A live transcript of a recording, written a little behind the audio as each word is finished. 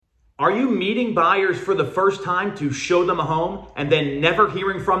Are you meeting buyers for the first time to show them a home and then never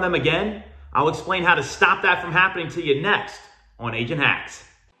hearing from them again? I'll explain how to stop that from happening to you next on Agent Hacks.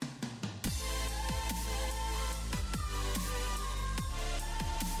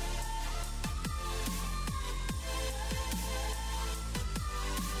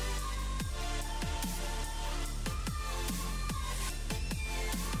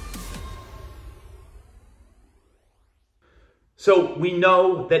 So we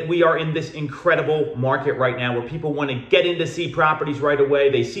know that we are in this incredible market right now where people want to get in to see properties right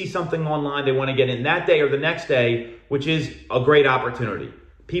away. They see something online, they want to get in that day or the next day, which is a great opportunity.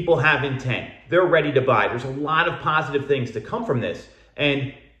 People have intent. They're ready to buy. There's a lot of positive things to come from this.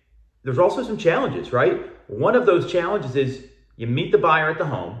 And there's also some challenges, right? One of those challenges is you meet the buyer at the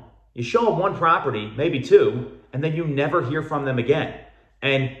home, you show them one property, maybe two, and then you never hear from them again.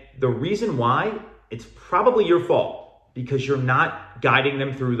 And the reason why, it's probably your fault. Because you're not guiding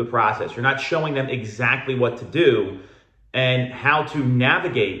them through the process. You're not showing them exactly what to do and how to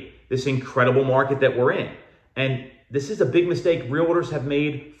navigate this incredible market that we're in. And this is a big mistake realtors have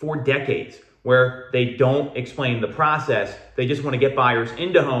made for decades, where they don't explain the process. They just want to get buyers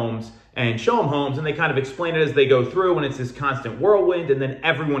into homes and show them homes, and they kind of explain it as they go through, and it's this constant whirlwind, and then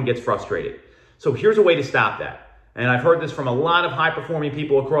everyone gets frustrated. So here's a way to stop that. And I've heard this from a lot of high-performing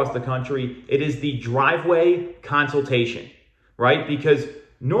people across the country. It is the driveway consultation, right? Because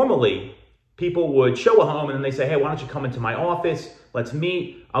normally people would show a home and then they say, hey, why don't you come into my office? Let's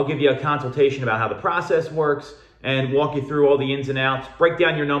meet. I'll give you a consultation about how the process works and walk you through all the ins and outs, break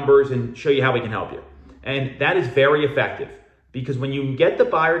down your numbers and show you how we can help you. And that is very effective because when you get the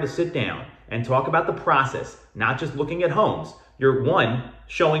buyer to sit down and talk about the process, not just looking at homes, you're one,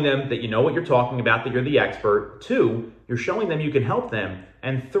 showing them that you know what you're talking about, that you're the expert. Two, you're showing them you can help them.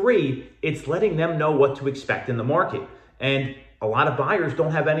 And three, it's letting them know what to expect in the market. And a lot of buyers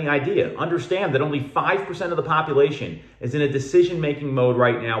don't have any idea. Understand that only 5% of the population is in a decision-making mode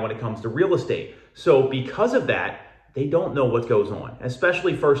right now when it comes to real estate. So because of that, they don't know what goes on,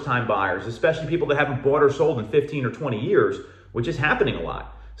 especially first-time buyers, especially people that haven't bought or sold in 15 or 20 years, which is happening a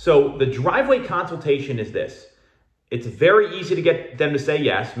lot. So the driveway consultation is this. It's very easy to get them to say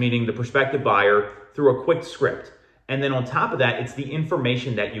yes, meaning the prospective buyer, through a quick script. And then on top of that, it's the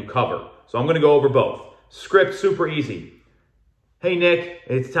information that you cover. So I'm going to go over both. Script, super easy. Hey, Nick,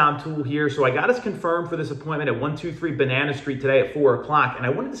 it's Tom Toole here. So I got us confirmed for this appointment at 123 Banana Street today at 4 o'clock. And I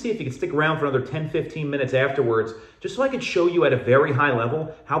wanted to see if you could stick around for another 10, 15 minutes afterwards, just so I could show you at a very high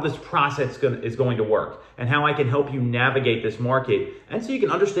level how this process is going to work and how I can help you navigate this market and so you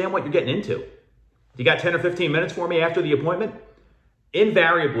can understand what you're getting into. You got 10 or 15 minutes for me after the appointment?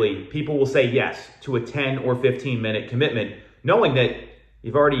 Invariably, people will say yes to a 10 or 15-minute commitment, knowing that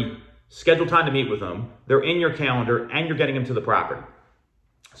you've already scheduled time to meet with them, they're in your calendar, and you're getting them to the property.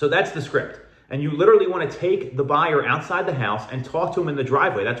 So that's the script. And you literally want to take the buyer outside the house and talk to them in the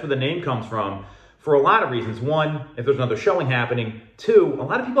driveway. That's where the name comes from for a lot of reasons. One, if there's another showing happening. Two, a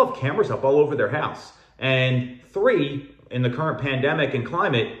lot of people have cameras up all over their house. And three, in the current pandemic and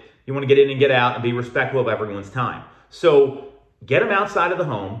climate, you want to get in and get out and be respectful of everyone's time. So get them outside of the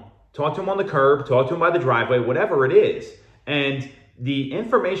home, talk to them on the curb, talk to them by the driveway, whatever it is. And the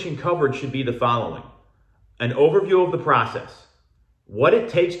information covered should be the following. An overview of the process, what it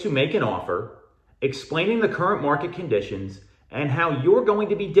takes to make an offer, explaining the current market conditions, and how you're going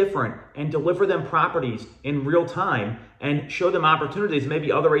to be different and deliver them properties in real time and show them opportunities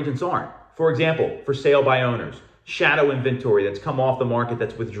maybe other agents aren't. For example, for sale by owners. Shadow inventory that's come off the market,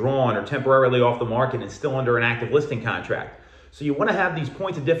 that's withdrawn or temporarily off the market and still under an active listing contract. So you want to have these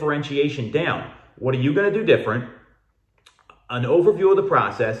points of differentiation down. What are you going to do different? An overview of the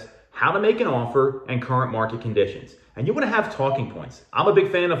process, how to make an offer, and current market conditions. And you want to have talking points. I'm a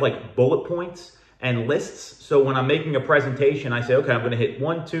big fan of like bullet points and lists. So when I'm making a presentation, I say, okay, I'm going to hit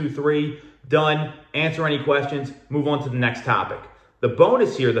 1, 2, 3, done, answer any questions, move on to the next topic. The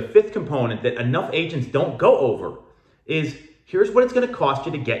bonus here, the fifth component that enough agents don't go over is here's what it's going to cost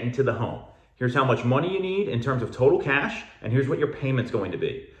you to get into the home. Here's how much money you need in terms of total cash, and here's what your payment's going to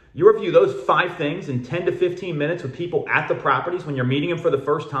be. You review those 5 things in 10 to 15 minutes with people at the properties when you're meeting them for the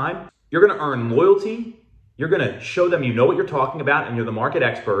first time. You're going to earn loyalty. You're going to show them you know what you're talking about and you're the market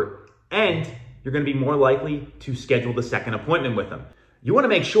expert, and you're going to be more likely to schedule the second appointment with them. You want to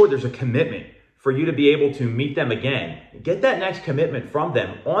make sure there's a commitment for you to be able to meet them again. Get that next commitment from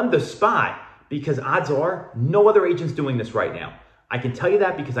them on the spot, because odds are no other agent's doing this right now. I can tell you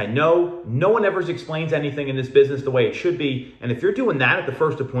that because I know no one ever explains anything in this business the way it should be. And if you're doing that at the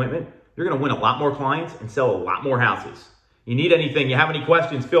first appointment, you're going to win a lot more clients and sell a lot more houses. You need anything, you have any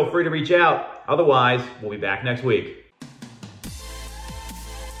questions, feel free to reach out. Otherwise, we'll be back next week.